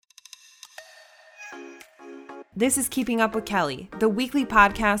This is Keeping Up with Kelly, the weekly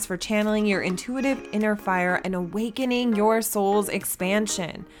podcast for channeling your intuitive inner fire and awakening your soul's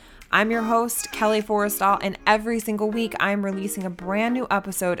expansion. I'm your host, Kelly Forrestall, and every single week I'm releasing a brand new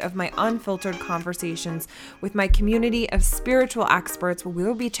episode of my unfiltered conversations with my community of spiritual experts where we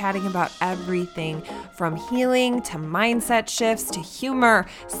will be chatting about everything from healing to mindset shifts to humor,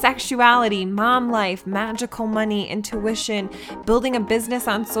 sexuality, mom life, magical money, intuition, building a business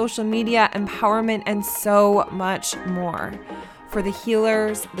on social media, empowerment, and so much more. For the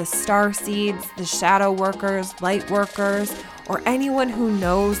healers, the star seeds, the shadow workers, light workers, or anyone who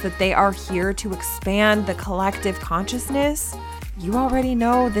knows that they are here to expand the collective consciousness, you already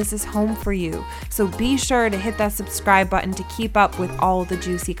know this is home for you. So be sure to hit that subscribe button to keep up with all the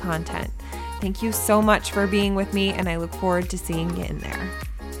juicy content. Thank you so much for being with me, and I look forward to seeing you in there.